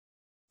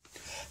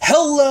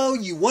Hello,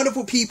 you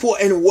wonderful people,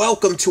 and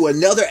welcome to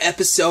another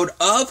episode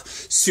of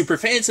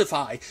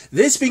Super-Fanta-Fi.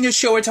 This being a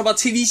show where I talk about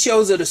TV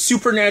shows of the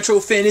supernatural,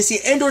 fantasy,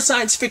 and or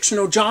science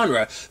fictional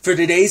genre. For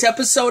today's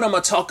episode, I'm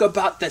going to talk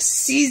about the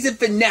season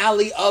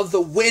finale of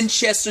the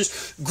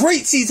Winchesters.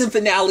 Great season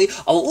finale.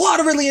 A lot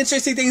of really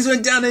interesting things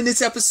went down in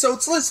this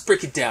episode, so let's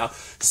break it down.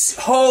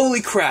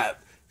 Holy crap.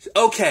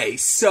 Okay,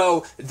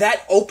 so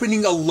that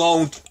opening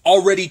alone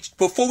already,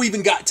 before we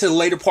even got to the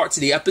later parts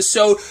of the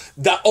episode,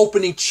 the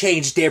opening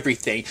changed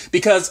everything.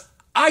 Because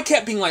I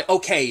kept being like,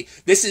 okay,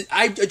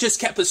 I just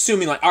kept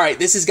assuming like, alright,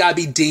 this has got to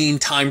be Dean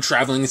time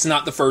traveling. It's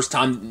not the first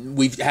time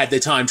we've had the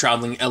time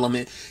traveling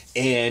element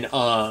in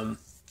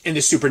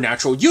the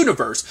supernatural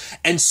universe.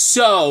 And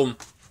so,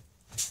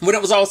 when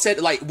it was all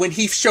said, like, when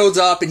he shows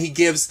up and he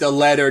gives the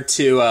letter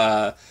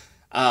to,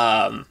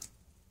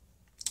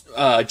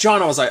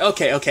 John, I was like,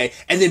 okay.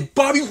 And then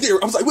Bobby was there.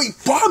 I was like, wait,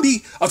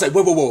 Bobby? I was like,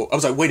 whoa. I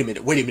was like, wait a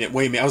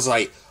minute. I was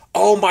like,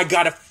 oh my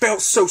God, it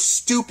felt so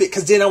stupid.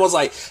 Cause then I was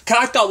like,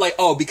 I felt like,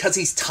 oh, because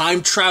he's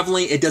time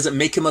traveling, it doesn't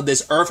make him of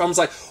this earth. I was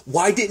like,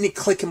 why didn't it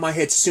click in my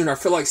head sooner? I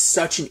feel like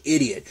such an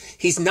idiot.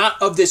 He's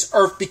not of this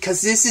earth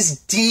because this is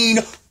Dean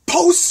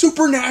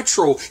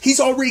post-supernatural. He's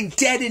already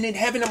dead and in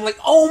heaven. I'm like,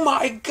 oh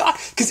my God.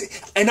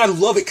 And I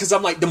love it because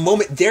I'm like, the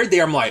moment they're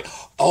there, I'm like,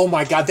 oh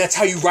my God, that's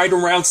how you write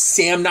around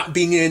Sam not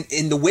being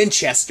in the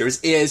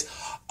Winchesters is,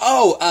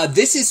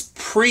 this is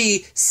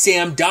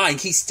pre-Sam dying.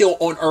 He's still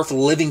on Earth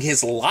living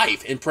his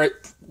life in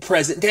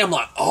present day. I'm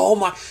like, oh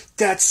my,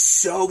 that's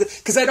so good.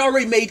 Because I'd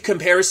already made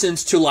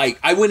comparisons to like,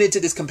 I went into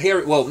this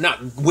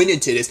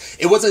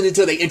it wasn't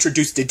until they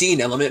introduced the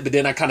Dean element, but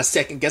then I kind of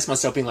second guessed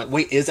myself being like,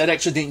 wait, is that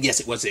actually Dean? Yes,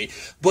 it was Dean.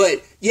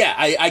 But yeah,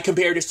 I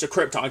compared this to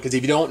Krypton, because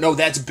if you don't know,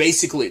 that's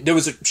basically, there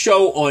was a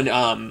show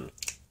on,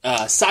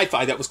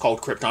 sci-fi that was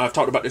called Krypton. I've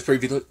talked about this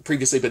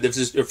previously, but this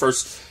is the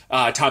first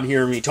time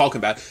hearing me talking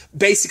about it.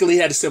 Basically,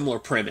 it had a similar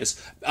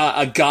premise.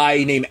 A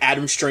guy named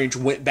Adam Strange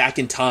went back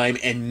in time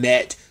and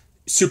met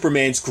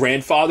Superman's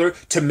grandfather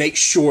to make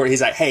sure,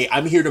 he's like, hey,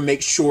 I'm here to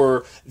make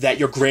sure that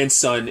your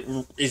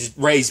grandson is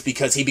raised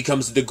because he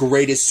becomes the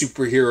greatest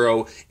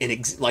superhero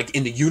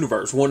in the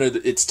universe, one of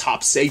its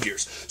top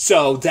saviors.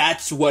 So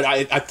that's what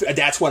I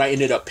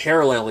ended up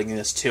paralleling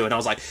this to, and I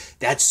was like,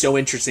 that's so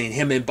interesting.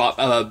 Him and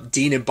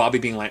Dean and Bobby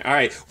being like, all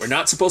right, we're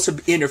not supposed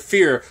to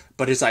interfere,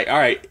 but it's like, all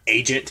right,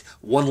 agent,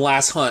 one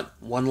last hunt.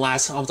 I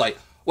was like,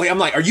 wait, I'm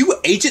like, are you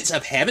agents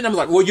of heaven? I'm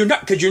like, well, you're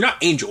not, because you're not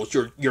angels.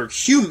 You're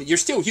human. You're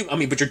still human. I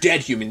mean, but you're dead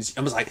humans.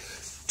 I was like,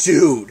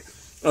 dude.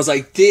 I was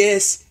like,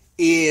 this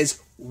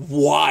is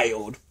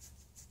wild.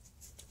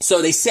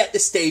 So they set the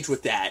stage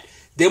with that.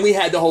 Then we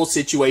had the whole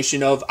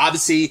situation of,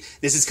 obviously,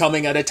 this is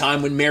coming at a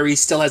time when Mary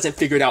still hasn't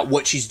figured out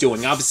what she's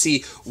doing.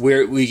 Obviously,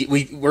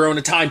 we're on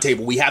a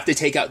timetable. We have to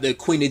take out the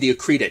Queen of the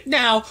Accreted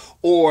now,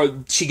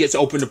 or she gets to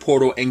open the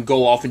portal and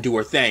go off and do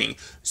her thing.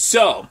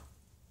 So,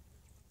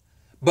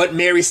 but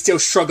Mary's still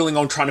struggling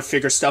on trying to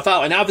figure stuff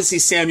out. And obviously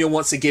Samuel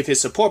wants to give his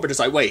support, but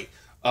it's like, wait,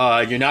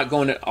 are you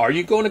going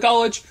to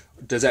college?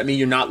 Does that mean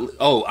you're not,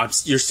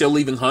 you're still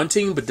leaving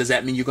hunting, but does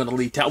that mean you're going to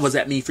leave town? What does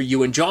that mean for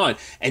you and John?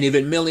 And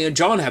even Millie and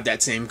John have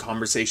that same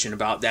conversation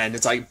about that. And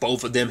it's like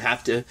both of them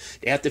have to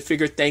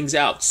figure things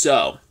out.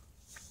 So,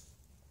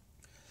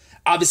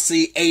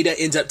 obviously, Ada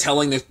ends up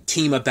telling the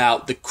team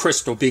about the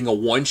crystal being a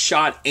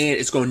one-shot and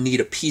it's going to need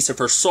a piece of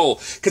her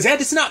soul. Because that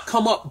does not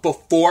come up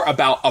before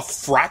about a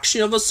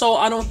fraction of a soul,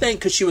 I don't think.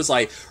 Because she was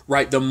like,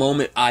 right, the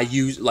moment I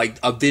use, like,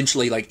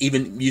 eventually, like,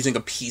 even using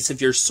a piece of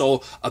your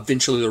soul,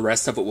 eventually the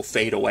rest of it will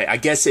fade away. I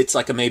guess it's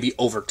like a maybe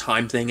over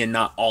time thing and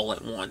not all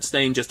at once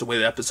thing, just the way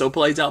the episode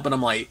plays out. But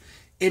I'm like,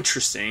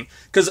 interesting,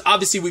 because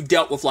obviously we've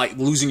dealt with like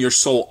losing your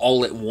soul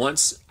all at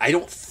once. I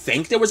don't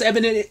think there was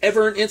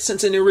ever an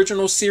instance in the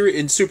original series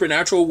in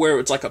Supernatural where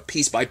it's like a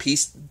piece by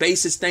piece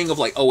basis thing of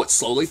like, it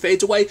slowly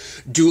fades away.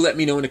 Do let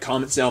me know in the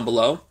comments down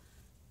below.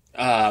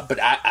 But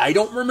I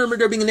don't remember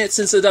there being an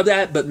instance of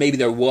that, but maybe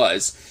there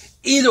was.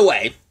 Either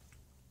way,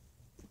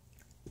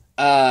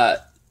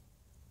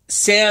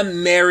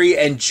 Sam, Mary,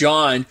 and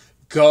John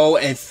go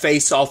and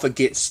face off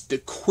against the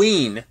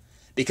Queen.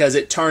 Because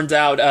it turns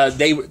out,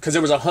 because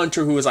there was a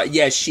hunter who was like,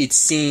 yes, she'd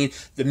seen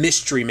the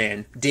mystery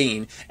man,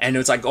 Dean, and it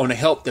was like going to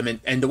help them.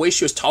 And the way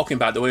she was talking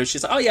about it, the way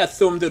she's like, oh yeah,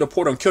 threw him through the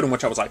portal and killed him,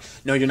 which I was like,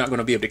 no, you're not going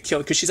to be able to kill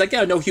him. Because she's like,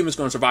 yeah, no human's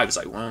going to survive. It's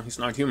like, well, he's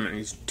not human,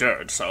 he's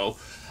dead. So,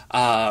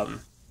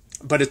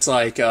 but it's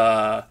like,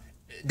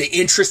 the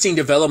interesting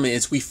development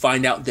is we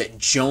find out that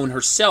Joan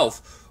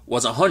herself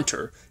was a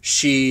hunter.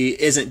 She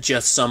isn't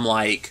just some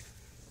like,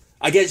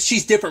 I guess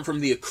she's different from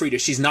the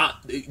Accreted. She's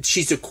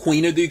the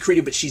queen of the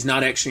Accreted, but she's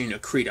not actually an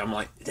Accreted. I'm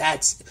like,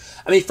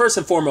 first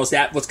and foremost,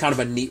 that was kind of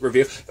a neat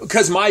reveal.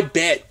 Because I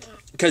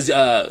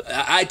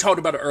talked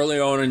about it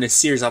earlier on in the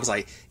series. I was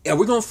like, yeah,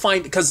 we're going to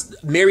find, because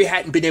Mary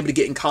hadn't been able to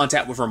get in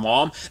contact with her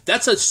mom.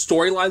 That's a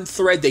storyline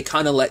thread they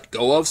kind of let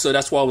go of. So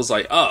that's why I was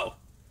like,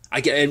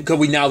 because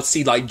we now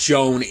see like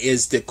Joan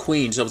is the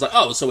queen. So I was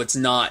like, so it's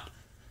not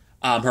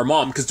her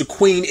mom, because the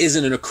queen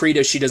isn't an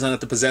Accreted. She doesn't have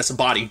to possess a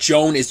body.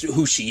 Joan is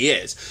who she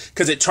is,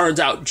 because it turns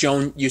out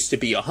Joan used to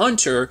be a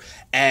hunter,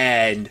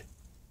 and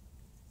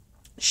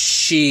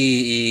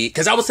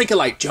because I was thinking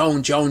like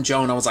Joan.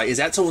 I was like, is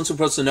that someone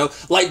supposed to know?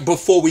 Like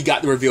before we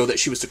got the reveal that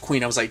she was the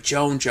queen, I was like,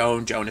 Joan.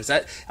 Is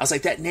that? I was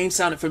like, that name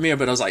sounded familiar,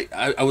 but I was like,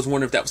 I was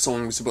wondering if that was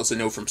someone we were supposed to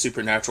know from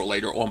Supernatural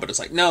later on. But it's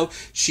like, no,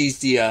 she's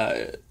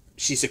the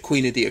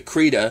queen of the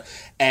Akrita,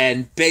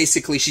 and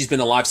basically she's been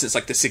alive since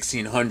like the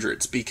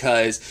 1600s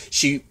because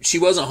she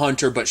was a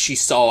hunter, but she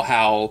saw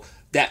how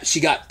that she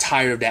got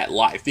tired of that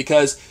life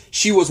because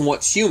she was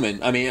once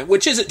human. I mean,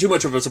 which isn't too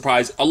much of a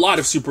surprise. A lot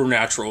of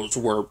supernaturals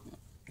were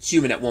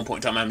human at one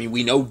point in time. I mean,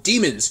 we know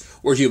demons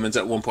were humans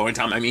at one point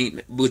in time. I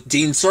mean, with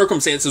Dean's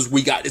circumstances,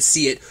 we got to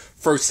see it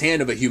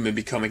firsthand of a human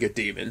becoming a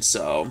demon.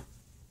 So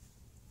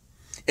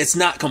it's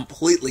not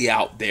completely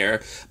out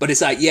there, but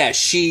it's like, yeah,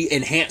 she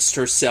enhanced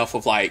herself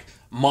with like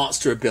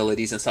monster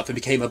abilities and stuff and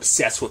became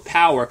obsessed with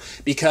power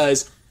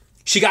because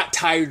she got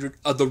tired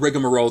of the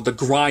rigmarole, the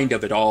grind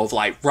of it all, of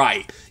like,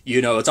 right,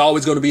 you know, it's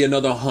always going to be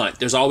another hunt.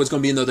 There's always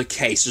going to be another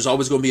case. There's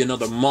always going to be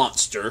another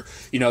monster.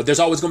 You know, there's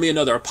always going to be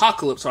another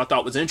apocalypse. So I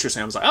thought was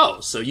interesting. I was like,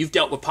 oh, so you've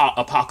dealt with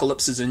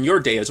apocalypses in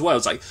your day as well.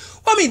 It's like,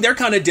 well, I mean, they're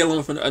kind of dealing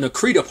with an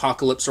Akrita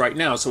apocalypse right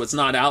now. So it's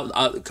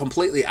not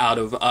completely out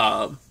of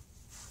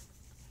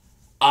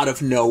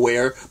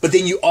nowhere. But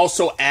then you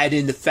also add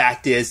in the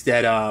fact is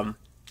that, I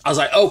was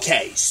like,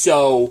 okay,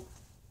 so,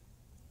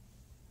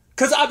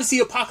 because obviously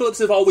apocalypse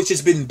have always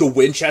just been the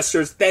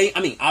Winchesters thing.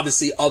 I mean,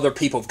 obviously other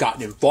people have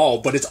gotten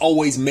involved, but it's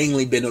always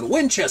mainly been a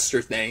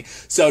Winchester thing.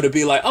 So to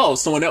be like, oh,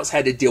 someone else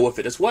had to deal with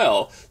it as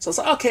well. So it's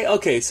like,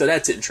 okay, so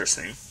that's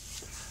interesting.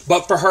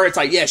 But for her, it's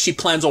like, yeah, she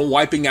plans on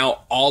wiping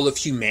out all of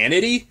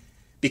humanity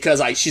because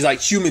like she's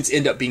like, humans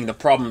end up being the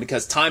problem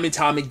because time and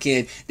time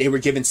again, they were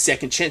given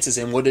second chances.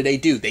 And what do?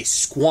 They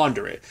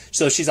squander it.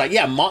 So she's like,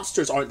 yeah,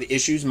 monsters aren't the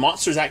issues.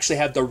 Monsters actually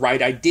have the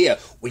right idea.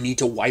 We need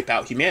to wipe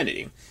out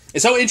humanity.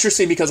 It's so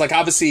interesting because, like,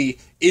 obviously,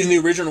 in the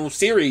original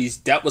series,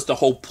 that was the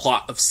whole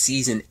plot of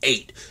season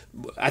 8.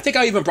 I think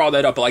I even brought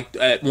that up, like,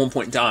 at one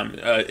point in time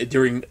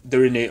during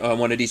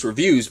one of these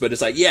reviews. But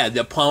it's like, yeah,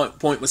 the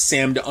point was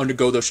Sam to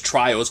undergo those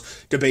trials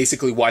to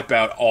basically wipe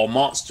out all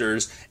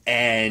monsters,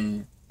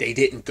 and they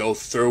didn't go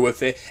through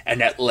with it, and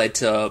that led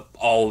to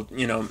all,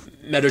 you know,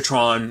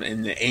 Metatron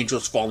and the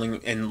angels falling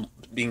and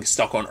being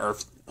stuck on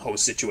Earth whole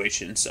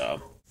situation,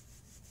 so.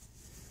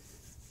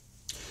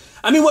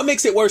 I mean, what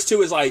makes it worse,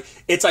 too, is, like,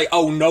 it's like,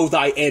 oh, know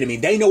thy enemy.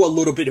 They know a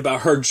little bit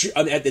about her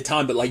at the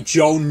time, but, like,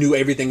 Joan knew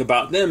everything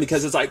about them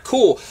because it's like,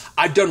 cool,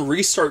 I've done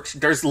research.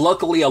 There's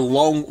luckily a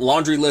long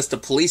laundry list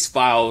of police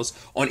files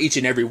on each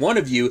and every one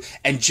of you,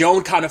 and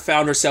Joan kind of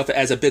found herself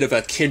as a bit of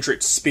a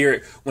kindred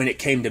spirit when it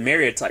came to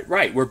Mary. It's like,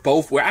 right,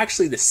 we're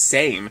actually the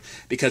same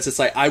because it's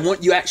like, I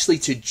want you actually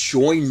to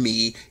join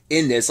me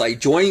in this,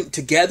 like, join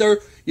together.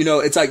 You know,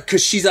 it's like,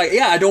 because she's like,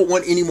 yeah, I don't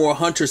want any more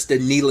hunters to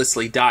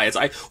needlessly die. It's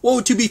like,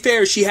 well, to be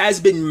fair, she has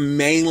been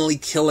mainly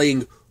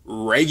killing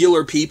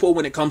regular people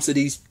when it comes to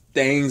these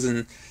things,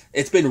 and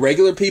it's been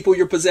regular people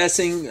you're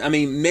possessing. I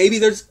mean,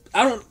 maybe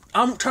I'm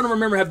trying to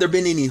remember, have there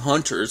been any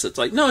hunters? It's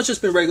like, no, it's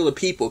just been regular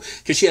people,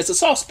 because she has a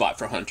soft spot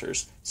for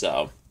hunters,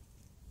 so.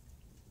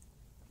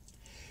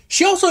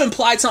 She also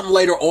implied something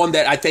later on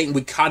that I think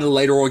we kind of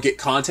later on get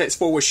context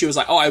for, where she was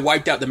like, oh, I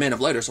wiped out the Men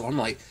of Letters. So I'm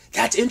like,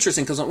 that's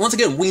interesting, because once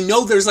again, we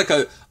know there's like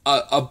a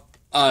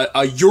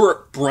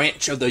Europe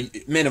branch of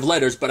the Men of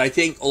Letters, but I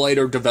think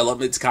later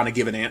developments kind of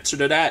give an answer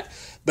to that.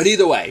 But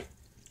either way,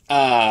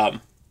 once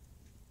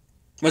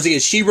again,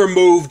 she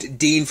removed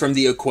Dean from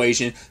the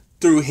equation,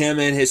 threw him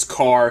in his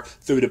car,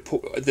 through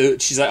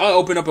she's like, oh,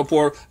 open up a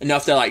port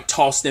enough to like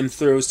toss them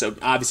through. So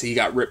obviously he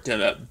got ripped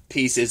to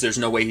pieces. There's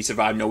no way he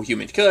survived. No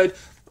human could.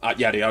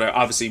 Yada yada.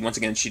 Obviously, once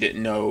again, she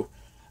didn't know.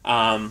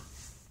 I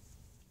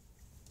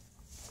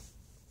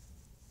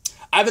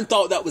even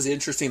thought that was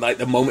interesting, like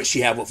the moment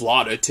she had with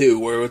Lotta too,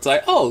 where it's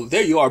like, oh,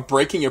 there you are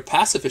breaking your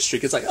pacifist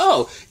streak. It's like,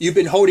 oh, you've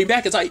been holding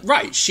back. It's like,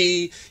 right,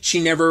 she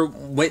never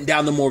went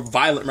down the more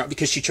violent route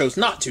because she chose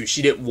not to.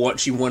 She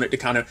wanted to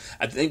kind of,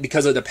 I think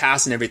because of the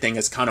past and everything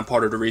is kind of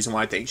part of the reason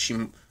why I think she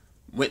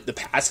went the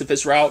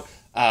pacifist route.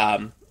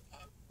 Kind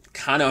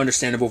of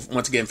understandable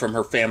once again from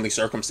her family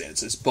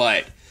circumstances,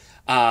 but.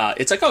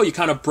 It's like, oh, you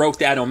kind of broke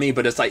that on me,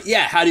 but it's like,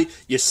 yeah,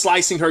 you're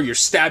slicing her, you're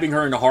stabbing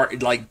her in the heart,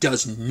 it like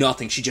does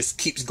nothing. She just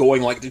keeps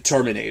going like the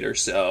Terminator.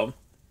 So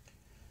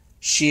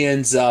she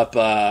ends up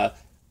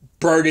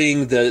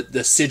burning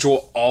the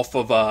sigil off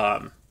of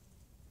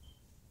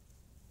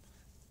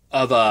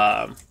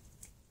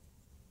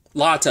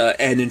Lotta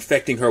and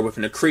infecting her with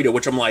an Akrita,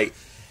 which I'm like,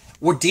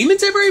 were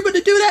demons ever able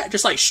to do that?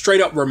 Just like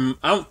straight up, I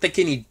don't think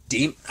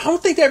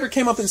that ever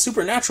came up in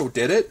Supernatural,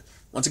 did it?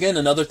 Once again,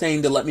 another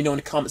thing to let me know in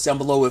the comments down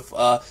below if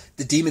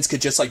the demons could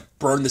just like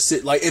burn the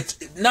city, like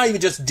if not even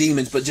just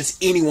demons, but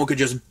just anyone could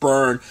just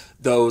burn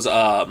those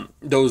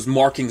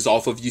markings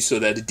off of you so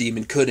that a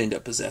demon could end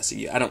up possessing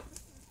you. I don't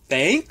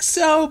think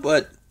so,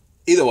 but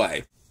either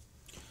way.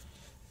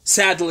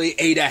 Sadly,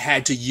 Ada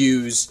had to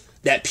use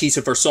that piece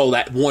of her soul,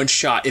 that one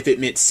shot, if it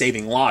meant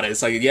saving Lotta.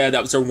 It's like, yeah,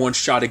 that was her one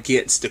shot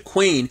against the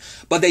queen,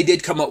 but they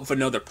did come up with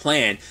another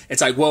plan.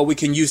 It's like, well, we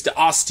can use the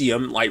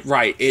ostium, like,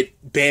 right, it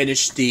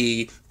banished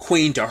the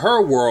queen to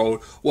her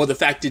world. Well, the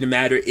fact of the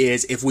matter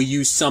is, if we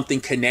use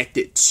something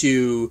connected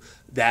to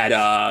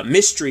that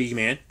mystery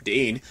man,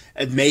 Dean,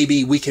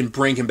 maybe we can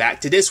bring him back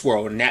to this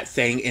world. And that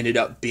thing ended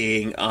up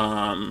being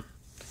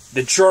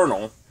the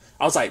journal.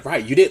 I was like,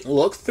 right, you didn't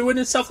look through it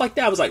and stuff like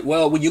that? I was like,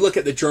 well, when you look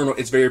at the journal,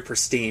 it's very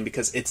pristine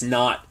because it's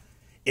not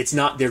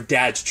their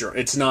dad's journal.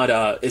 It's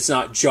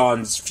not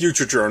John's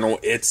future journal.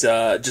 It's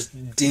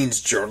just Dean's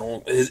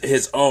journal,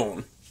 his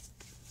own.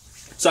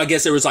 So I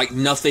guess there was like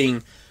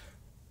nothing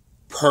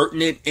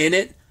pertinent in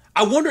it.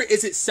 I wonder,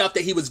 is it stuff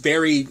that he was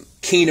very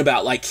keen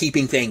about, like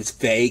keeping things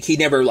vague? He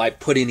never like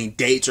put any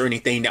dates or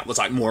anything that was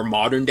like more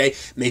modern day.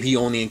 Maybe he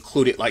only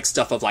included like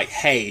stuff of like,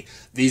 hey,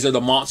 these are the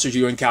monsters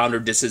you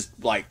encountered. This is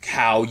like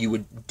how you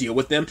would deal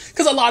with them.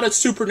 Because a lot of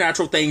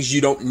supernatural things,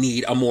 you don't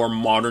need a more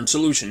modern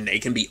solution. They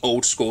can be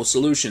old school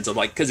solutions of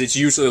like, because it's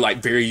usually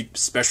like very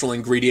special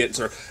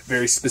ingredients or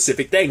very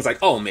specific things. Like,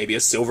 oh, maybe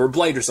a silver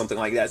blade or something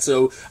like that.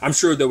 So I'm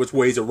sure there was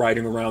ways of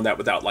writing around that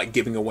without like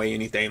giving away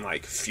anything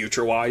like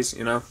future wise,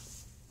 you know?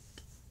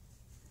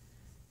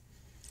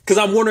 Because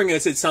I'm wondering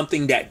if it's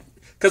something that...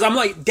 Because I'm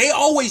like, they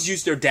always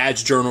use their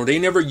dad's journal. They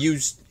never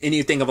use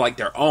anything of like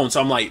their own. So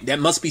I'm like,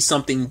 that must be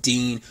something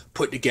Dean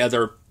put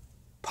together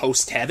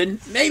post-heaven,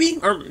 maybe?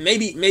 Or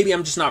maybe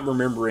I'm just not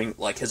remembering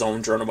like his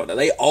own journal. But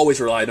they always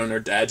relied on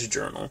their dad's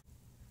journal.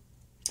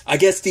 I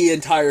guess the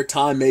entire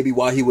time, maybe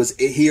while he was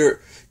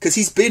here... Because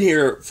he's been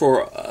here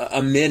for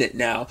a minute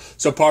now.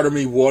 So part of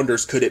me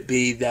wonders, could it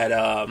be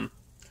that...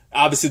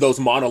 Obviously, those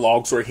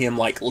monologues were him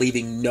like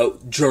leaving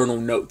journal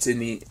notes in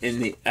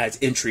the as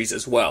entries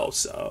as well.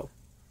 So,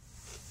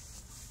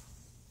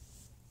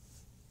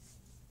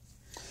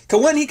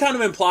 cause wasn't he kind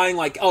of implying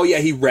like, oh yeah,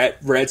 he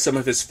read some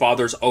of his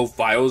father's old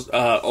files,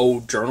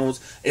 old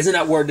journals? Isn't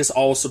that where this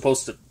all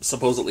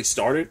supposedly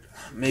started?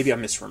 Maybe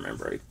I'm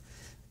misremembering.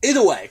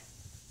 Either way,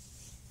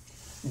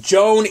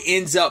 Joan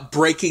ends up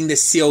breaking the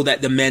seal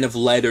that the Men of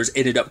Letters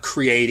ended up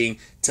creating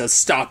to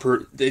stop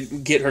her, to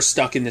get her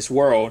stuck in this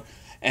world.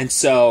 And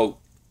so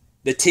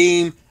the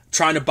team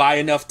trying to buy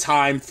enough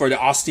time for the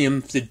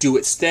ostium to do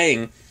its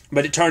thing.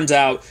 But it turns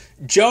out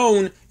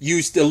Joan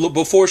used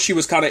before she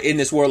was kind of in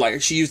this world, like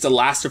she used the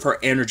last of her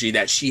energy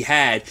that she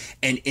had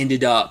and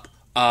ended up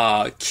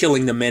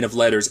killing the Men of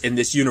Letters in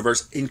this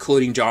universe,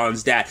 including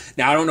John's dad.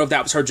 Now, I don't know if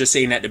that was her just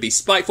saying that to be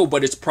spiteful,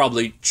 but it's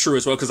probably true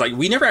as well. Because like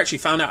we never actually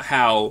found out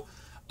how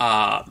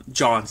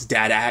John's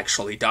dad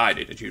actually died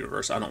in this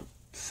universe. I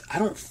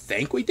don't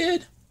think we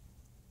did.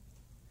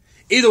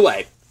 Either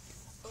way.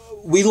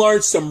 We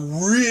learned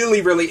some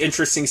really, really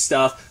interesting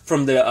stuff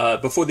from the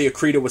before the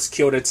Akrita was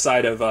killed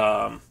inside of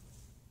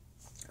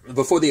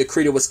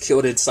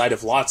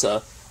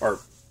Lotta, or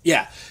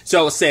yeah.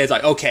 So it says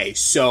like, okay,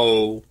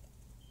 so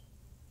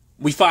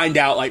we find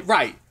out like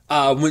right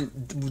when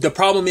the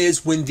problem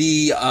is when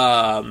the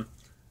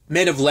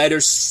Men of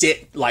Letters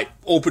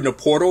opened a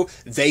portal,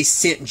 they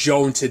sent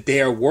Joan to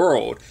their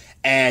world,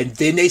 and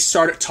then they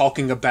started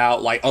talking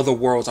about like other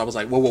worlds. I was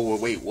like, whoa,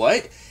 wait,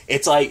 what?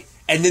 It's like.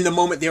 And then the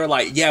moment they were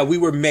like, yeah, we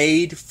were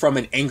made from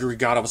an angry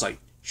god, I was like,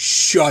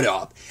 shut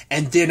up.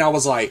 And then I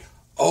was like,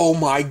 oh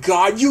my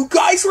god, you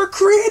guys were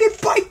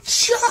created by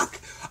Chuck.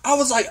 I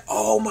was like,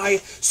 oh my.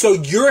 So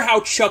you're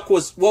how Chuck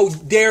was, well,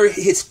 they're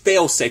his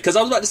failsafe. Because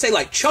I was about to say,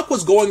 like, Chuck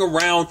was going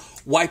around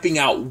wiping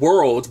out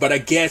worlds, but I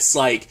guess,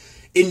 like,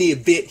 in the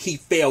event he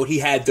failed, he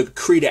had the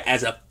Krita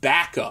as a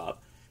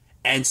backup.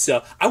 And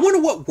so, I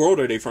wonder what world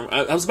are they from?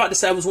 I was about to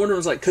say, I was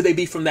wondering, like, could they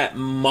be from that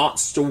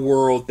monster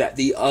world that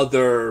the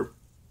other...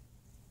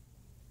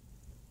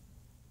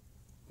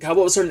 God,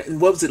 what was her?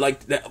 What was it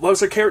like? What was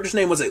her character's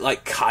name? Was it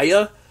like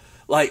Kaya?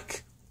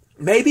 Like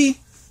maybe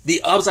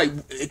I was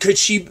like, could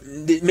she?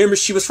 Remember,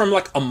 she was from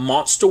like a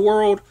monster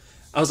world.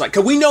 I was like,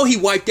 cause we know he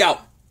wiped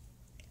out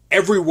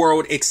every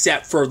world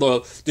except for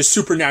the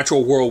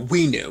supernatural world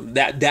we knew,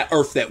 that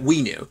Earth that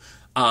we knew,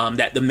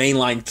 that the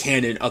mainline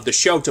canon of the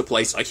show took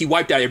place. Like he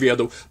wiped out every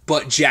other,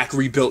 but Jack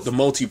rebuilt the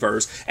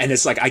multiverse. And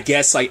it's like, I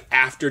guess like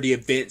after the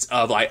events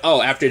of like,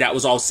 oh, after that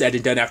was all said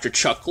and done, after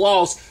Chuck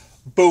lost.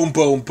 Boom,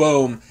 boom,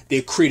 boom,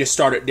 the Akrita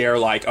started their,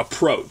 like,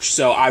 approach.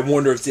 So I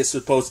wonder if this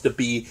was supposed to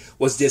be,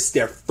 was this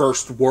their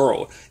first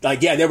world?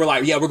 Like, yeah, they were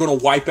like, yeah, we're going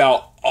to wipe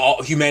out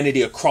all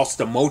humanity across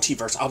the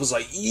multiverse. I was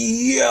like,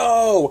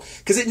 yo!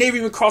 Because it never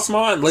even crossed my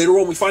mind. Later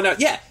on, we find out,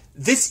 yeah,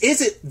 this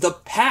isn't the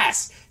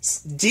past.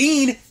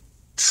 Dean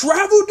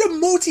traveled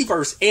the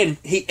multiverse,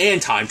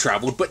 and time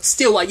traveled, but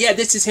still, like, yeah,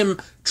 this is him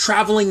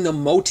traveling the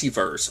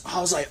multiverse. I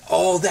was like,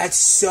 oh, that's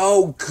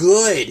so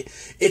good.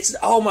 It's,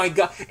 oh my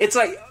god. It's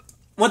like...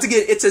 Once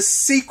again, it's a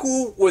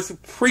sequel with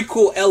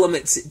prequel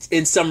elements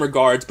in some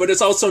regards, but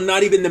it's also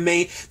not even the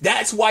main.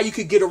 That's why you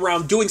could get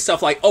around doing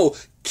stuff like, oh,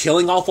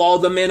 killing off all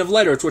the Men of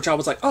Letters, which I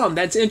was like, oh,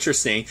 that's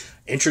interesting.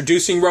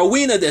 Introducing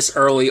Rowena this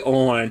early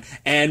on.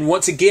 And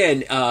once again,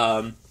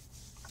 the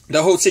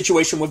whole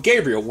situation with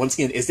Gabriel. Once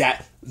again, is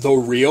that the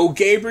real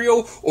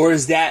Gabriel? Or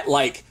is that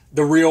like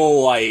the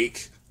real,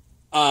 like,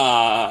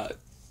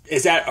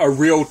 is that a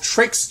real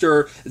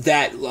trickster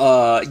that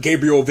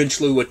Gabriel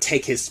eventually would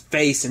take his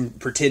face and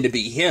pretend to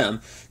be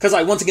him? Because,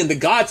 like, once again, the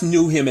gods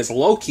knew him as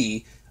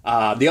Loki.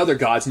 The other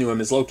gods knew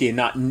him as Loki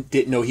and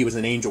didn't know he was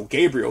an angel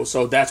Gabriel.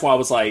 So that's why I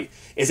was like,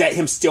 is that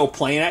him still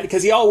playing at it?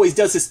 Because he always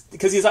does this,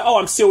 because he's like, oh,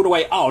 I'm sealed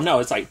away. Oh, no,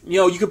 it's like,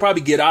 you could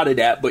probably get out of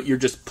that, but you're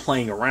just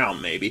playing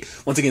around, maybe.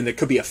 Once again, there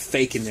could be a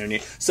fake in there.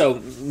 So,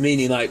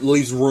 meaning, like,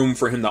 leaves room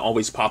for him to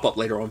always pop up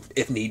later on,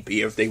 if need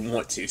be, if they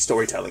want to,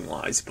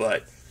 storytelling-wise.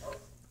 But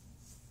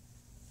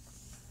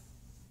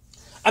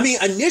I mean,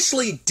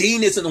 initially,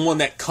 Dean isn't the one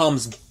that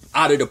comes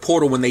out of the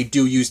portal when they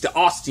do use the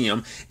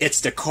ostium. It's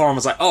the car. I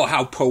was like, oh,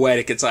 how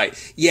poetic. It's like,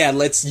 yeah,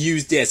 let's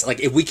use this. Like,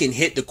 if we can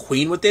hit the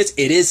queen with this,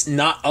 it is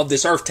not of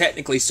this earth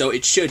technically, so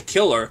it should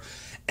kill her.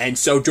 And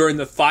so during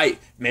the fight,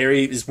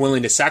 Mary is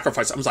willing to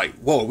sacrifice. I was like,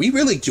 whoa, are we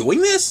really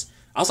doing this?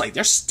 I was like,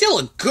 there's still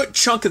a good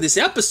chunk of this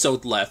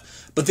episode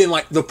left. But then,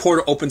 like, the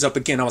portal opens up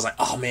again. I was like,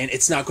 oh, man,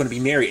 it's not going to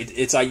be Mary.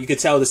 It's like, you could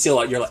tell the seal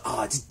out. You're like,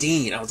 oh, it's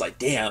Dean. I was like,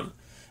 damn.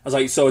 I was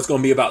like, so it's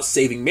going to be about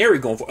saving Mary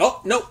going for,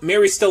 oh, no,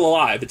 Mary's still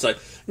alive. It's like,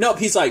 nope,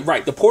 he's like,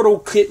 right, the portal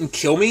couldn't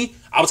kill me.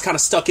 I was kind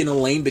of stuck in a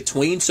lane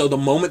between. So the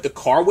moment the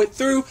car went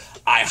through,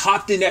 I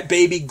hopped in that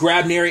baby,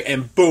 grabbed Mary,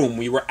 and boom,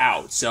 we were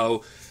out.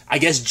 So I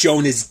guess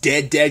Joan is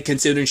dead,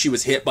 considering she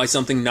was hit by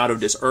something not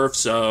of this earth.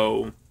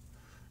 So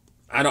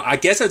I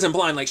guess that's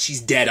implying like she's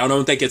dead. I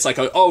don't think it's like,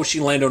 she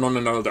landed on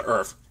another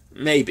earth.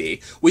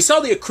 Maybe. We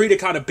saw the Accreta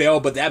kind of bail,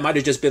 but that might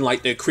have just been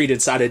like the Accreta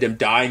inside of them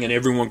dying and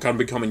everyone kind of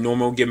becoming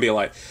normal again. Be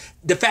like,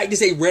 the fact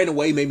is they ran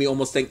away made me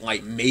almost think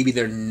like maybe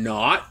they're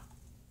not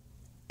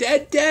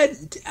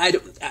dead.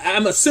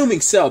 I'm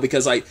assuming so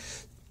because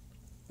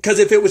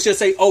if it was just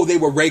say, oh, they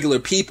were regular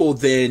people,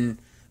 then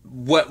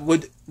what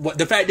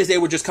the fact is they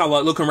were just kind of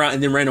like looking around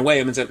and then ran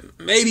away. I mean,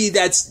 maybe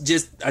that's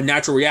just a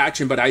natural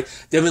reaction, but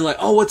they've been like,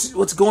 oh,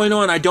 what's going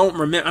on? I don't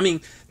remember. I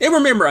mean, they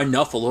remember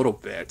enough a little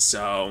bit,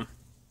 so.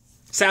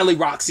 Sadly,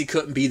 Roxy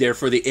couldn't be there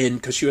for the end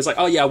because she was like,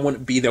 oh yeah, I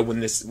wouldn't be there when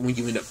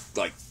you end up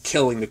like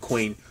killing the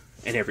queen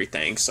and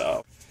everything.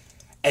 So,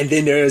 and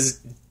then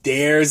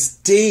there's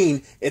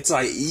Dean. It's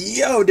like,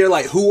 yo, they're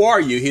like, who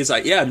are you? He's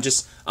like, yeah, I'm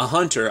just a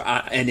hunter,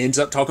 and ends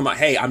up talking about,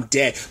 hey, I'm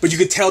dead. But you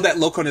could tell that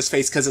look on his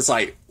face because it's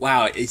like,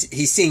 wow,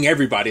 he's seeing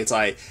everybody. It's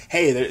like,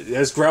 hey,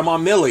 there's Grandma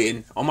Millie,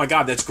 and oh my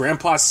God, that's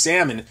Grandpa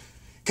Sam, and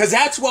because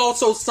that's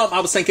also something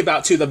I was thinking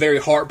about, too, the very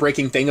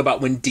heartbreaking thing about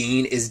when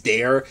Dean is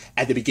there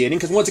at the beginning.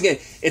 Because once again,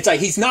 it's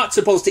like he's not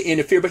supposed to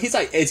interfere, but he's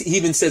like, he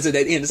even says it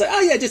at the end. It's like, oh,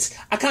 yeah,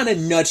 I kind of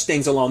nudged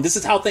things along. This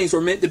is how things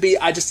were meant to be.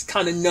 I just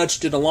kind of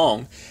nudged it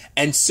along.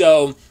 And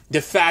so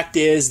the fact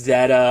is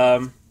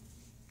that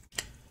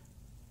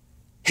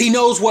he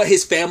knows what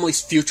his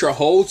family's future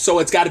holds, so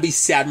it's got to be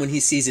sad when he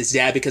sees his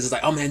dad because it's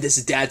like, oh man, this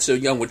is dad so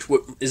young, which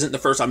isn't the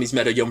first time he's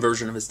met a young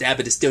version of his dad,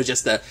 but it's still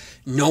just the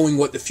knowing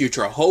what the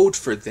future holds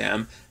for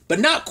them. But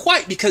not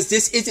quite, because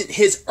this isn't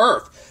his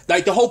Earth.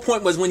 Like, the whole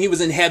point was when he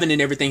was in heaven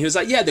and everything, he was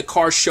like, yeah, the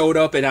car showed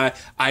up and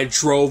I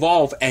drove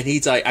off. And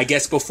he's like, I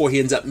guess before he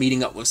ends up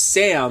meeting up with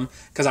Sam,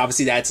 because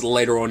obviously that's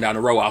later on down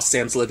the road while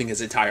Sam's living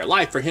his entire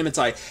life. For him, it's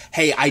like,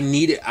 hey,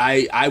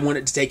 I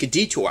wanted to take a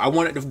detour. I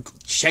wanted to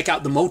check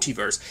out the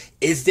multiverse.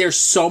 Is there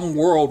some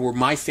world where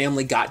my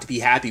family got to be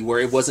happy, where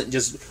it wasn't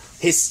just...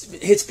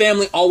 His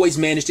family always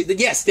managed to...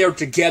 Yes, they're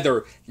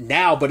together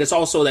now, but it's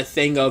also that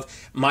thing of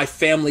my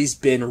family's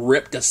been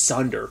ripped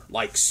asunder,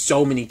 like,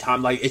 so many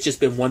times. Like, it's just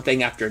been one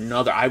thing after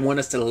another. I want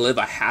us to live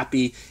a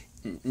happy,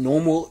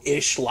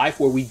 normal-ish life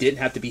where we didn't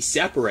have to be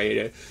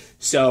separated.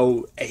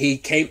 So he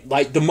came...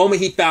 Like, the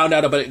moment he found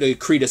out about the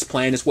Accreta's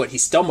plan is what he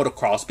stumbled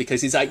across,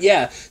 because he's like,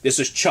 yeah, this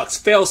was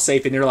Chuck's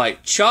failsafe. And they're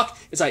like, Chuck?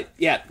 It's like,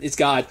 yeah, it's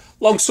God.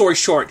 Long story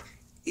short...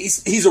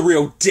 He's a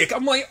real dick.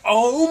 I'm like,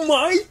 oh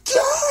my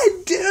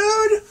God,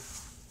 dude.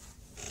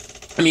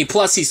 I mean,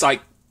 plus he's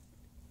like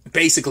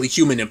basically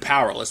human and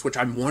powerless, which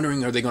I'm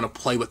wondering, are they going to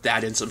play with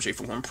that in some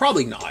shape or form?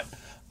 Probably not.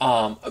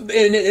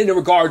 In the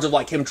regards of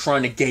like him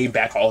trying to gain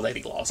back all that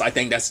he lost, I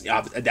think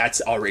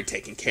that's already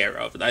taken care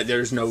of.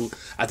 There's no,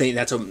 I think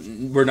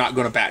we're not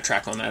going to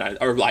backtrack on that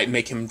or like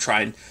make him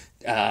try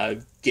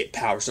and get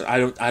power. So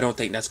I don't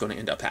think that's going to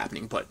end up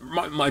happening. But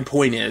my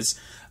point is,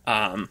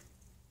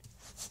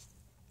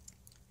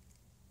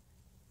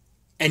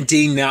 and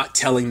Dean not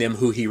telling them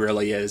who he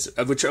really is,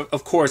 which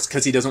of course,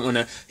 because he doesn't want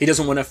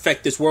to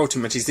affect this world too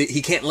much.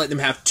 He can't let them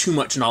have too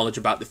much knowledge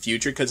about the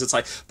future, because it's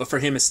like, but for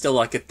him, it's still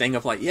like a thing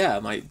of like,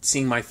 yeah,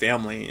 seeing my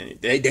family.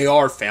 They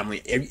are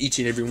family, each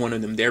and every one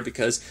of them there,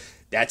 because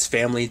that's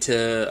family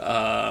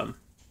to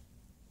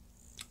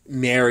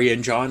Mary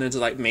and John, and it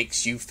like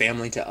makes you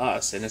family to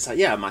us. And it's like,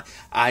 yeah,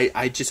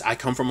 I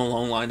come from a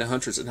long line of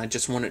hunters, and I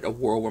just wanted a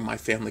world where my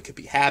family could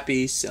be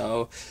happy.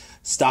 So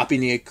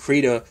stopping the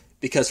Accreta.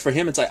 Because for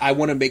him, it's like, I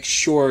want to make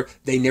sure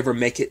they never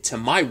make it to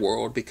my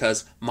world,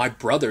 because my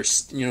brother,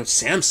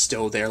 Sam's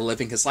still there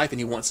living his life, and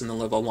he wants him to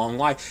live a long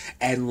life.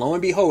 And lo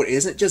and behold, it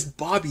isn't just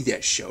Bobby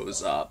that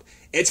shows up.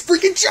 It's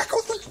freaking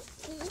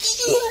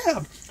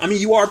yeah. I mean,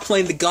 you are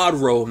playing the God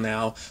role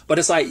now, but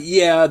it's like,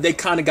 yeah, they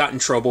kind of got in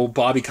trouble.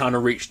 Bobby kind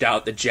of reached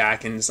out to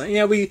Jack and it's like,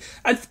 yeah,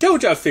 I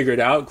told you I figured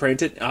it out.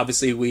 Granted,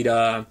 obviously we'd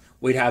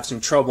have some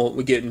trouble.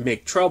 We'd get in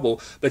big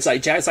trouble. But it's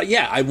like, Jack's like,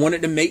 yeah, I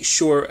wanted to make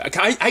sure.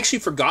 I actually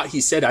forgot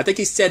he said it. I think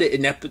he said it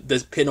in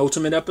the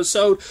penultimate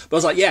episode. But I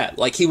was like, yeah,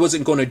 like he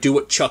wasn't going to do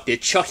what Chuck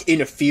did. Chuck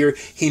interfered.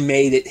 He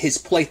made it his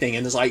plaything.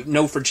 And it's like,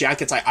 no, for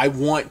Jack, it's like, I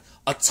want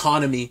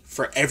autonomy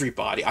for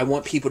everybody. I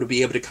want people to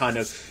be able to kind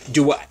of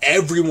do what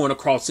everyone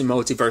across the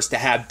multiverse, to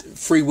have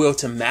free will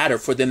to matter,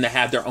 for them to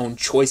have their own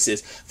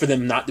choices, for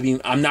them not to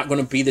be, I'm not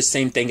going to be the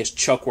same thing as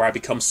Chuck where I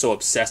become so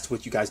obsessed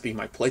with you guys being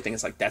my plaything.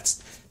 It's like,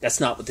 that's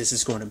not what this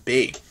is going to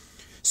be.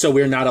 So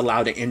we're not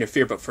allowed to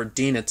interfere. But for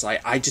Dean, it's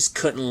like, I just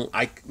couldn't,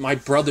 my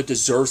brother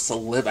deserves to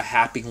live a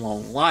happy,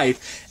 long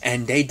life,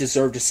 and they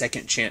deserved a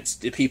second chance,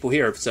 the people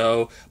here.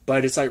 So,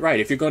 but it's like,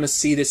 right, if you're going to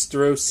see this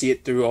through, see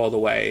it through all the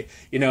way,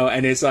 you know.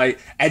 And it's like,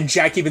 and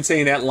Jack even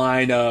saying that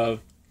line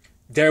of,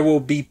 there will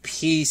be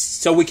peace,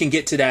 so we can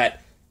get to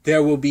that,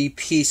 there will be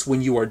peace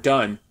when you are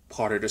done,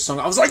 part of the song.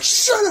 I was like,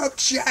 shut up,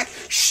 Jack,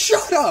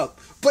 shut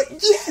up. But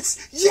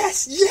yes,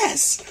 yes,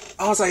 yes.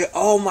 I was like,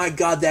 oh my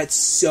God, that's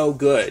so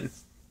good.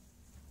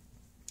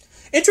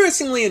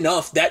 Interestingly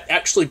enough, that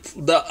actually,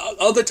 the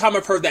other time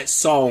I've heard that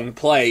song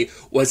play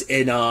was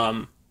in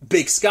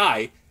Big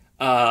Sky.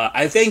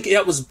 I think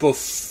it was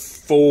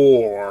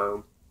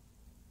before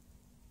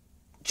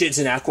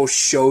Jensen Ackles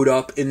showed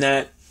up in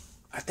that.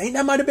 I think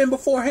that might have been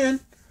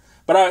beforehand.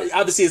 But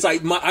obviously, it's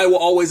like, I will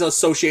always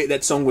associate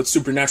that song with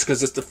Supernatural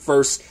because it's the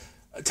first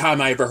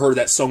time I ever heard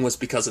that song was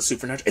because of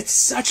Supernatural. It's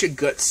such a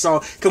good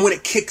song. Because when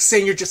it kicks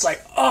in, you're just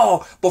like,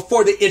 oh,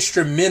 before the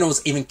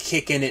instrumentals even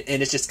kick in,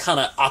 and it's just kind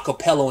of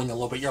acapelloing a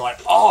little bit. You're like,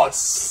 oh, it's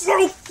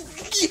so...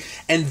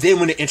 And then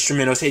when the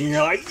instrumentals hit,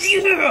 you're like,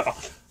 yeah!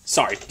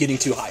 Sorry, getting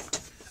too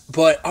hyped.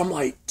 But I'm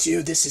like,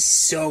 dude, this is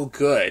so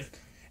good.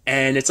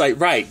 And it's like,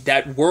 right,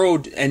 that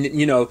world, and,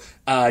 you know,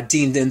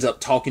 Dean ends up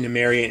talking to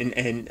Mary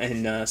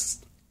and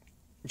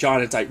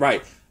John. It's like,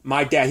 right,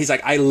 my dad, he's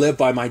like, I live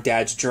by my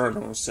dad's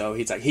journal. So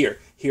he's like,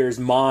 here's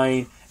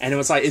mine. And it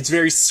was like, it's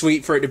very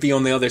sweet for it to be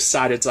on the other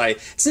side. It's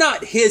like, it's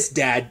not his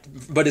dad,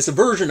 but it's a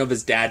version of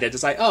his dad. That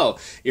it's like, oh,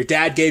 your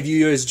dad gave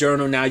you his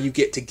journal. Now you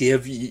get to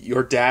give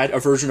your dad, a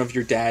version of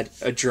your dad,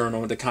 a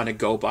journal to kind of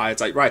go by.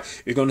 It's like, right,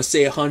 you're going to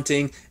say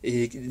hunting.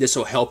 This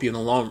will help you in the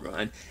long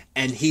run.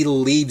 And he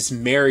leaves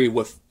Mary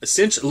with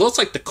essentially, looks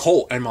like the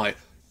Colt. And I'm like,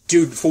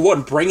 dude, for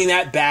one, bringing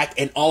that back,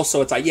 and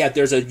also it's like, yeah,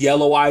 there's a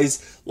yellow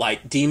eyes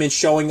like demon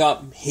showing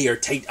up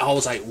here. I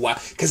was like, wow,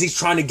 because he's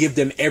trying to give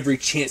them every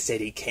chance that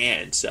he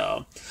can.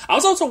 So I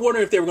was also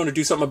wondering if they were going to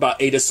do something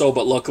about Ada's soul,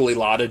 but luckily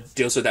Lotta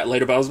deals with that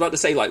later. But I was about to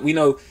say, like, we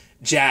know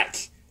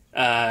Jack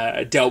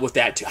dealt with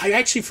that too. I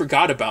actually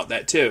forgot about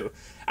that too.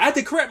 I had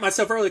to correct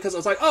myself earlier because I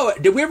was like, oh,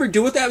 did we ever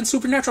do with that in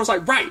Supernatural? I was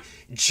like, right,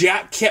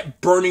 Jack kept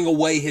burning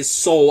away his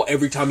soul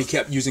every time he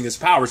kept using his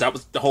powers. That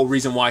was the whole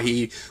reason why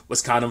he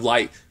was kind of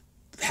like,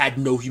 had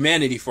no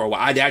humanity for a while.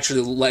 I'd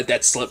actually let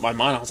that slip my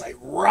mind. I was like,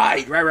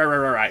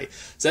 right.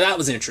 So that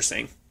was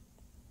interesting.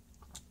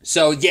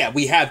 So yeah,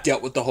 we have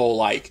dealt with the whole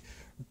like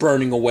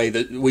burning away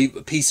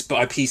piece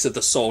by piece of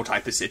the soul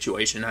type of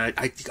situation. I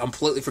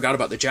completely forgot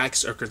about the Jack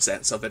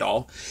circumstance of it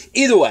all.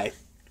 Either way,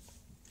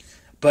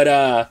 but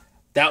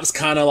that was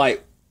kind of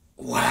like,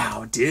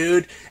 wow,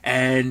 dude.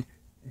 And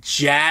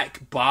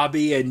Jack,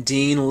 Bobby, and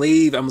Dean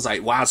leave. I was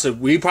like, wow. So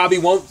we probably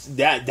won't.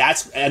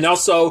 And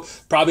also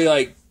probably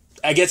like,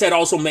 I guess that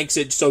also makes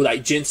it so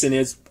like Jensen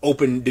is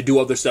open to do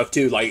other stuff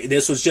too. Like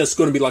this was just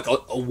going to be like a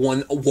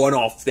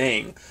one-off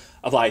thing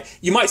of like,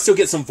 you might still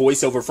get some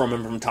voiceover from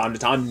him from time to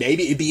time.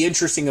 Maybe it'd be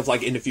interesting if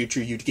like in the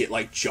future you'd get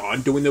like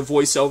John doing the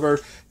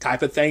voiceover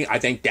type of thing. I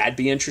think that'd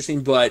be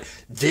interesting. But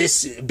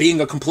this being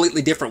a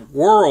completely different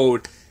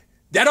world,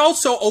 that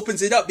also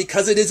opens it up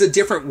because it is a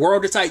different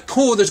world. It's like,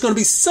 cool, there's going to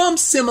be some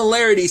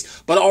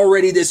similarities, but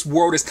already this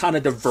world is kind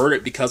of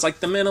diverted because, like,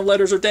 the men of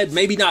letters are dead.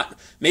 Maybe not,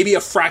 maybe a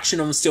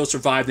fraction of them still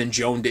survived and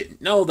Joan didn't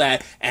know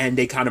that, and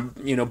they kind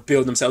of, you know,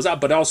 build themselves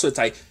out. But also, it's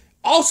like,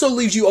 also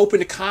leaves you open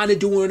to kind of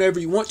doing whatever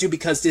you want to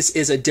because this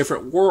is a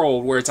different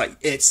world where it's like,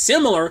 it's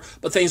similar,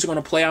 but things are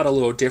going to play out a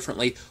little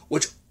differently,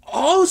 which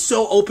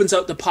also opens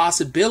up the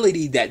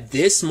possibility that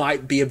this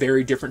might be a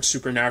very different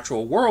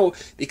supernatural world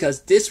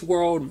because this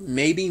world,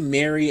 maybe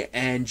Mary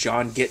and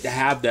John get to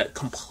have that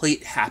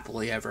complete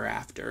happily ever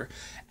after.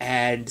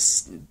 And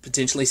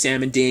potentially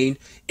Sam and Dean,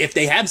 if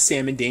they have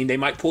Sam and Dean, they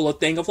might pull a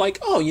thing of like,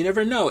 oh, you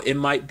never know. It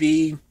might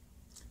be,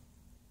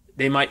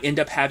 they might end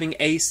up having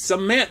a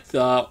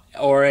Samantha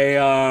or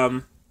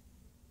a,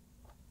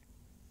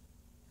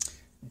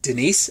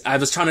 Denise. I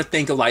was trying to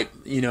think of like,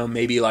 you know,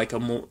 maybe like a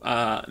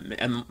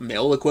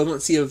male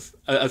equivalency of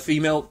a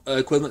female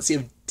equivalency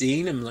of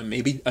Dean and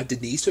maybe a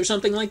Denise or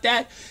something like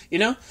that. You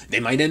know, they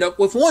might end up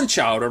with one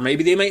child or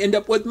maybe they may end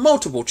up with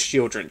multiple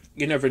children.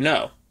 You never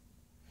know.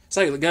 It's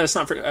like, let's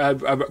not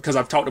because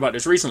I've talked about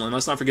this recently.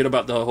 Let's not forget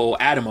about the whole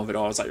Adam of it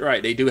all. It's like,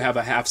 right, they do have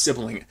a half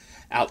sibling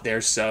out there.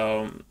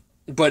 So,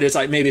 but it's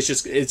like maybe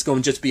it's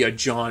going to just be a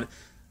John.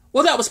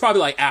 Well, that was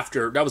probably like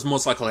after, that was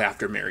most likely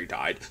after Mary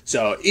died.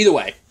 So either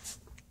way,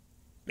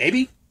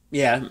 maybe?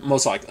 Yeah,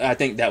 most likely. I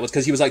think that was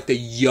because he was like the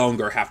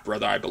younger half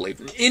brother, I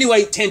believe.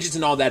 Anyway, tangents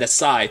and all that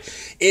aside,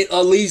 it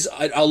leaves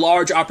a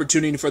large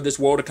opportunity for this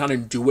world to kind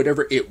of do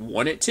whatever it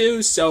wanted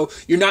to. So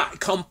you're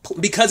not,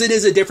 because it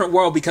is a different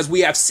world, because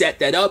we have set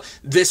that up,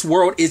 this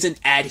world isn't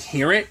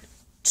adherent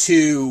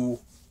to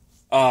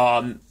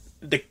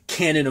the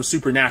canon of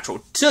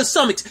Supernatural. To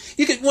some extent,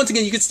 you could, once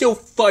again, you could still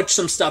fudge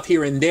some stuff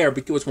here and there,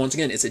 because once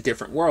again, it's a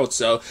different world,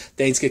 so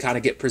things could kind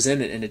of get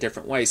presented in a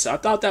different way. So I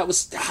thought that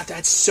was,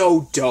 that's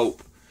so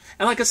dope.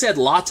 And like I said,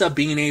 lots of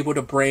being able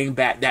to bring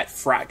back that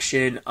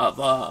fraction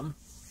of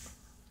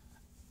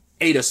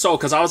Ada's soul.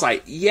 Because I was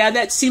like, yeah,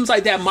 that seems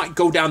like that might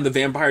go down the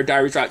Vampire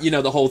Diaries route. You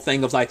know, the whole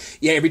thing of like,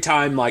 yeah, every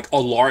time like a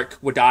Lark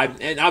would die.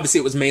 And obviously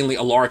it was mainly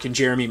a Lark and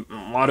Jeremy.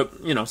 A lot of,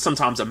 you know,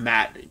 sometimes a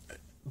Matt.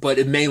 But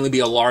it'd mainly be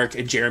a Lark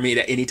and Jeremy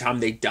that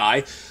anytime they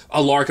die,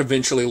 a Lark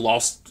eventually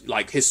lost,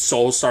 like his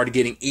soul started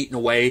getting eaten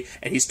away.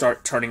 And he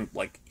started turning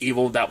like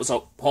evil. That was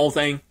the whole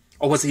thing.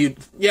 Or was he?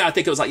 Yeah, I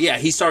think it was like, yeah,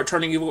 he started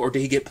turning evil, or did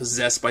he get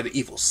possessed by the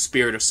evil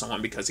spirit of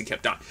someone because he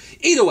kept dying?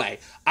 Either way,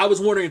 I was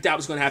wondering if that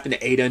was going to happen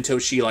to Ada until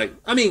she, like,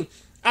 I mean,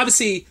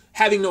 obviously,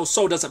 having no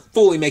soul doesn't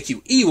fully make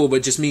you evil,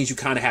 but just means you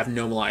kind of have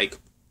no, like,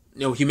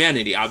 no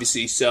humanity,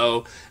 obviously.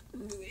 So,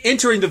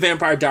 entering the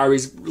Vampire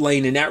Diaries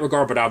lane in that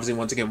regard, but obviously,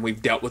 once again,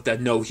 we've dealt with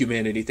that no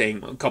humanity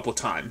thing a couple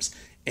times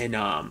in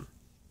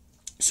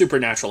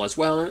Supernatural as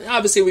well. And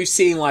obviously, we've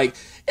seen, like,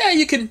 yeah,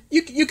 you can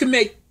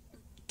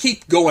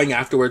keep going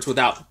afterwards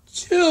without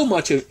too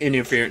much of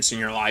interference in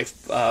your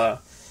life. But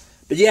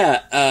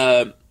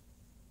yeah,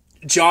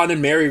 John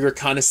and Mary were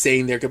kind of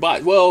saying their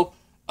goodbye. Well,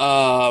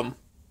 John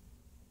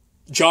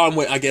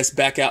went, I guess,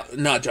 back out.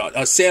 Not John.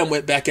 Sam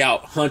went back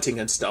out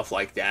hunting and stuff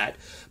like that.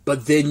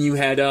 But then you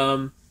had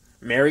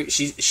Mary.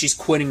 She's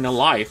quitting the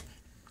life,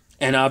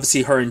 and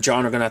obviously her and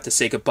John are gonna have to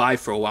say goodbye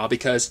for a while,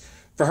 because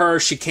for her,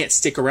 she can't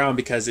stick around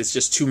because it's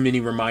just too many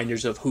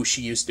reminders of who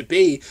she used to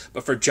be.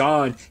 But for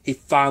John,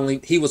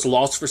 he was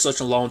lost for such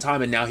a long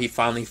time, and now he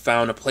finally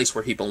found a place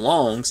where he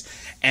belongs.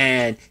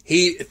 And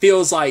he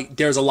feels like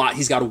there's a lot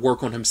he's got to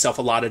work on himself,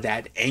 a lot of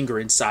that anger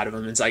inside of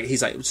him. It's like,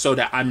 he's like, so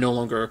that I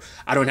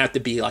don't have to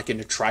be like in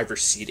the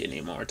driver's seat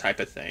anymore type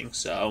of thing.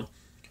 So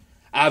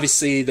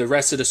obviously the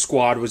rest of the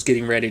squad was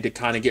getting ready to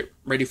kind of get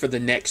ready for the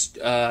next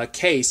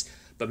case.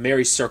 But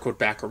Mary circled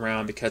back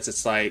around, because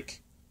it's like,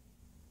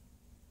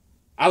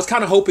 I was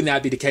kind of hoping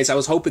that'd be the case. I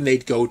was hoping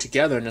they'd go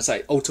together, and it's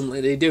like, ultimately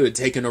they do.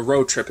 Taking a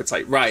road trip, it's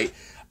like, right,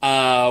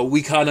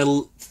 we kind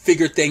of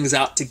figure things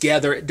out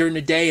together during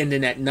the day, and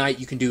then at night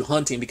you can do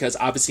hunting, because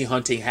obviously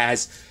hunting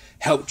has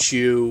helped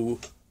you,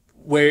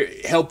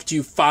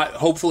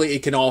 hopefully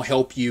it can all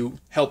help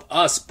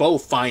us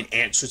both find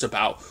answers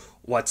about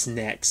what's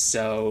next.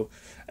 So,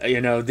 you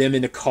know, them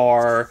in the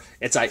car,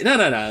 it's like, no.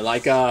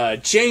 Like,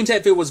 James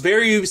Hetfield was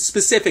very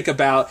specific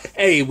about,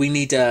 hey, we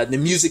need the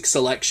music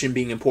selection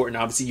being important.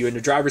 Obviously, you're in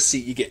the driver's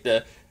seat, you get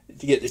to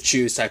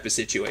choose type of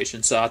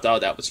situation. So I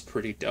thought that was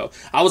pretty dope.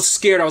 I was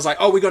scared. I was like,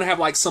 oh, we're going to have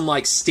like some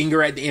like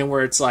stinger at the end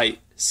where it's like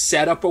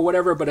set up or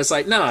whatever. But it's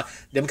like, nah,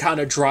 them kind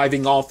of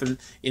driving off, and,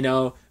 you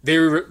know,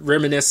 very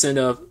reminiscent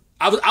of,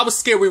 I was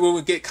scared we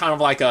would get kind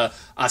of like a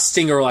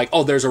stinger, like,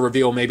 oh, there's a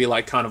reveal, maybe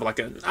like kind of like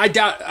in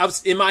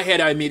my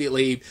head, I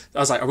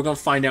was like, are we going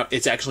to find out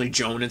it's actually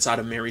Joan inside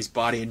of Mary's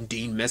body and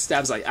Dean missed that? I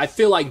was like, I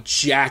feel like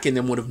Jack and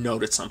them would have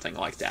noticed something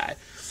like that.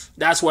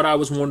 That's what I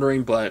was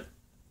wondering, but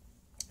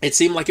it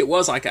seemed like it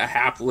was like a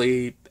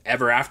happily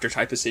ever after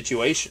type of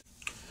situation.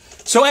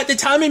 So at the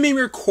time of me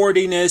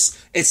recording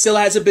this, it still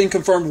hasn't been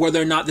confirmed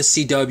whether or not the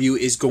CW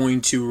is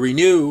going to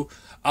renew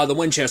the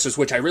Winchesters,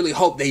 which I really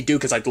hope they do,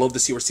 because I'd love to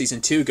see where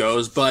season 2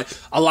 goes. But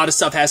a lot of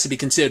stuff has to be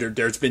considered.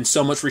 There's been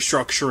so much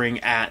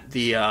restructuring at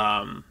the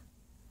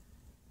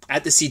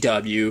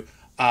CW.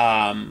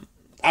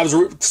 I was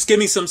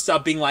skimming some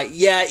stuff, being like,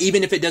 yeah,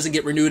 even if it doesn't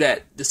get renewed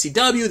at the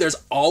CW, there's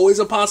always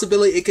a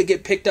possibility it could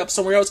get picked up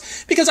somewhere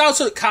else. Because I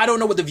don't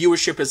know what the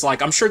viewership is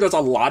like. I'm sure there's a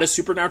lot of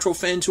Supernatural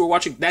fans who are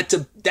watching.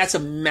 That's a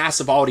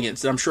massive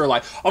audience that I'm sure,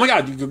 like, oh my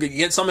god, you could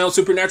get something else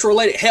Supernatural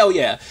related? Hell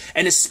yeah.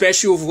 And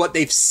especially with what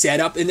they've set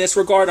up in this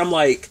regard, I'm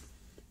like,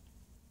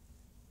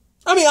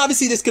 I mean,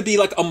 obviously this could be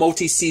like a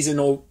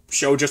multi-seasonal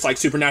show just like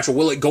Supernatural.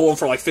 Will it go on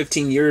for like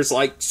 15 years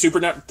like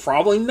Supernatural?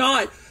 Probably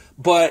not.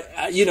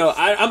 But, you know,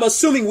 I'm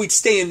assuming we'd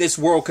stay in this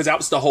world because that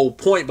was the whole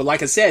point. But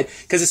like I said,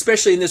 because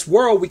especially in this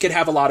world, we could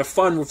have a lot of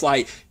fun with,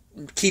 like,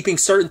 keeping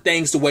certain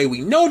things the way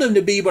we know them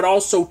to be, but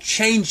also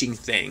changing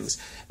things.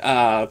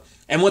 And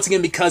once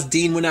again, because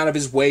Dean went out of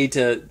his way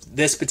to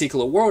this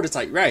particular world, it's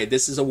like, right,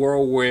 this is a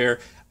world where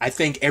I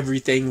think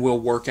everything will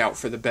work out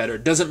for the better.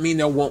 Doesn't mean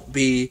there won't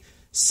be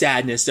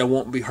sadness, there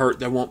won't be hurt,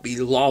 there won't be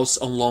loss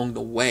along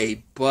the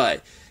way,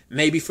 but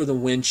maybe for the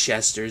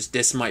Winchesters,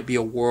 this might be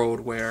a world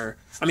where,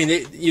 I mean,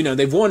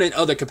 they've won in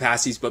other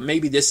capacities, but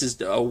maybe this is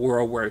a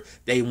world where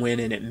they win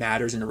and it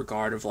matters in the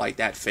regard of, like,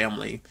 that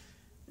family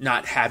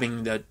not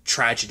having the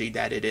tragedy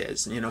that it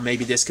is. You know,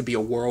 maybe this could be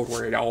a world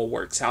where it all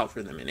works out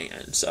for them in the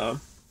end. So,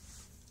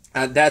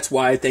 That's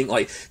why I think,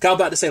 like, I'm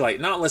about to say, like,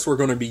 not unless we're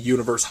going to be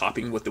universe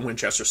hopping with the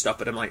Winchester stuff,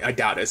 but I'm like, I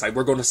doubt it. It's like,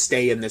 we're going to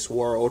stay in this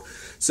world.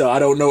 So I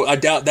don't know. I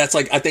doubt that's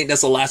like, I think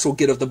that's the last we'll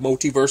get of the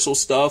multiversal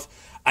stuff.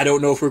 I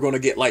don't know if we're going to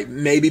get, like,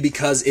 maybe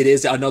because it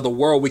is another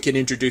world, we can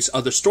introduce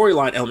other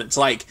storyline elements,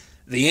 like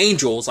the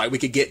angels. Like, we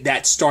could get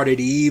that started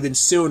even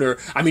sooner.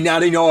 I mean, now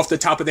they know off the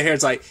top of their head,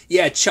 it's like,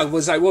 yeah, Chuck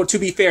was like, well, to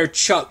be fair,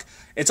 Chuck,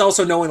 it's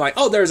also knowing, like,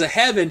 oh, there's a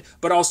heaven,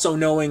 but also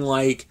knowing,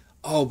 like,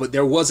 oh, but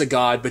there was a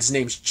God, but his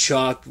name's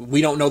Chuck.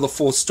 We don't know the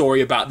full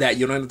story about that.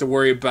 You don't have to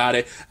worry about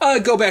it.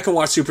 Go back and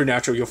watch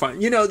Supernatural. You'll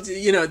find, you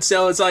know,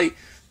 so it's like,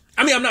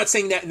 I mean, I'm not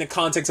saying that in the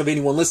context of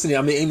anyone listening.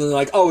 I mean,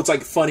 like, oh, it's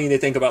like funny to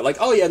think about, like,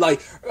 oh yeah,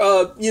 like,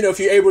 you know, if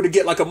you're able to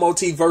get like a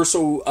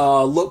multiversal,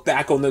 look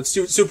back on the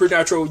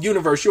Supernatural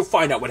universe, you'll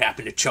find out what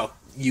happened to Chuck,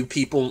 you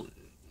people,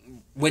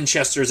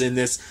 Winchesters in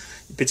this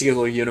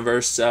particular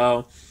universe.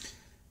 So,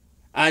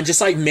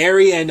 just like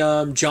Mary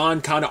and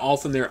John kind of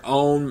off on their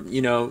own,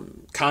 you know,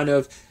 kind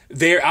of,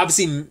 they're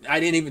obviously,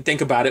 I didn't even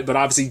think about it, but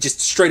obviously just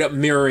straight up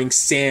mirroring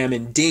Sam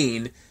and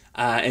Dean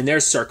and their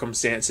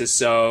circumstances.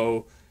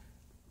 So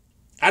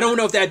I don't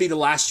know if that'd be the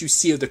last you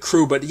see of the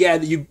crew, but yeah,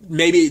 you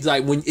maybe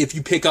like if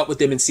you pick up with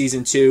them in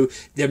season 2,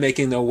 they're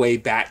making their way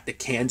back to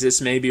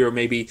Kansas, maybe, or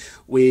maybe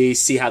we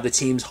see how the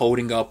team's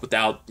holding up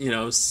without, you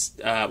know,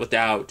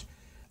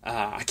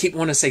 I keep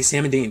wanting to say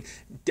Sam and Dean,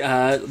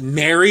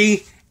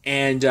 Mary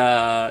and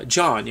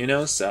John, you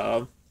know,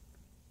 so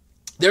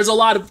there's a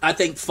lot of, I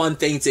think, fun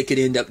things they could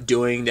end up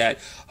doing that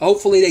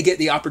hopefully they get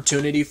the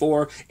opportunity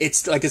for.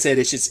 It's, like I said,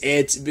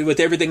 it's with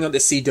everything on the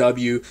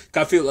CW,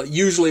 I feel like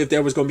usually if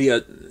there was going to be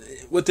it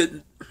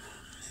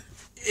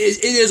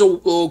is a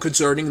little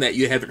concerning that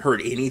you haven't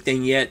heard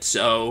anything yet,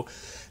 so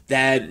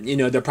that, you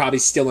know, they're probably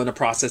still in the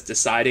process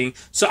deciding.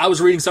 So I was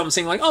reading something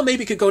saying like, oh,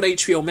 maybe it could go to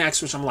HBO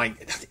Max, which I'm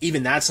like,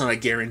 even that's not a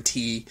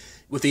guarantee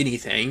with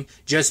anything,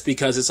 just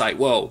because it's like,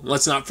 whoa,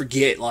 let's not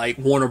forget, like,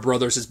 Warner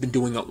Brothers has been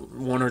doing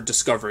Warner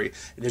Discovery.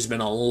 There's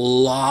been a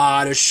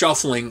lot of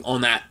shuffling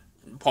on that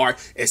part,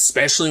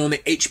 especially on the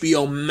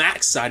HBO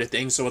Max side of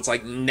things, so it's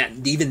like,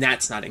 even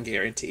that's not a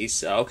guarantee.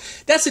 So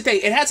that's the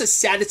thing. It has a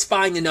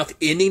satisfying enough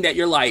ending that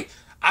you're like,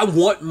 I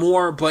want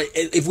more, but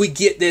if we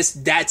get this,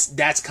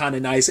 that's kind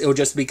of nice. It'll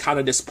just be kind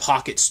of this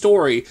pocket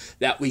story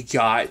that we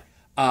got,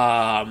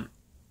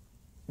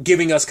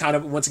 giving us kind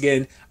of, once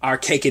again, our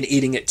cake and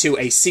eating it too,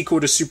 a sequel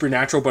to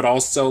Supernatural, but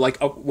also like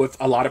with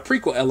a lot of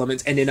prequel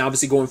elements. And then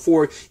obviously going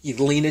forward, you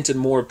lean into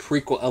more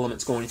prequel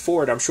elements going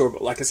forward, I'm sure.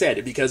 But like I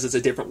said, because it's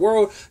a different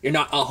world, you're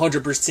not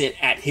 100%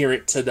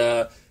 adherent to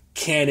the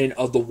canon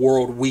of the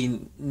world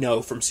we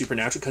know from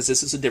Supernatural, because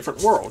this is a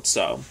different world.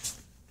 So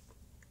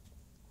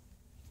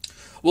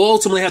we'll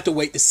ultimately have to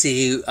wait to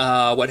see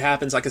what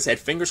happens. Like I said,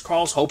 fingers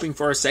crossed, hoping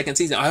for a second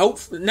season. I hope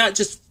not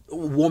just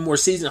one more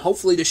season.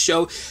 Hopefully the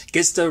show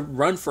gets to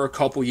run for a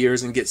couple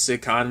years and gets to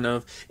kind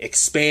of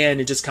expand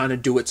and just kind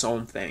of do its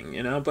own thing,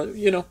 you know. But,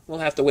 you know, we'll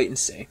have to wait and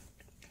see.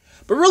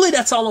 But really,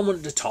 that's all I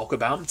wanted to talk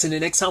about. Until the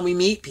next time we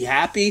meet, be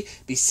happy,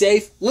 be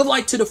safe, live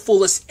life to the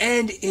fullest,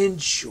 and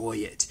enjoy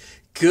it.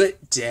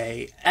 Good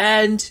day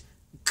and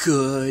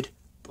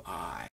goodbye.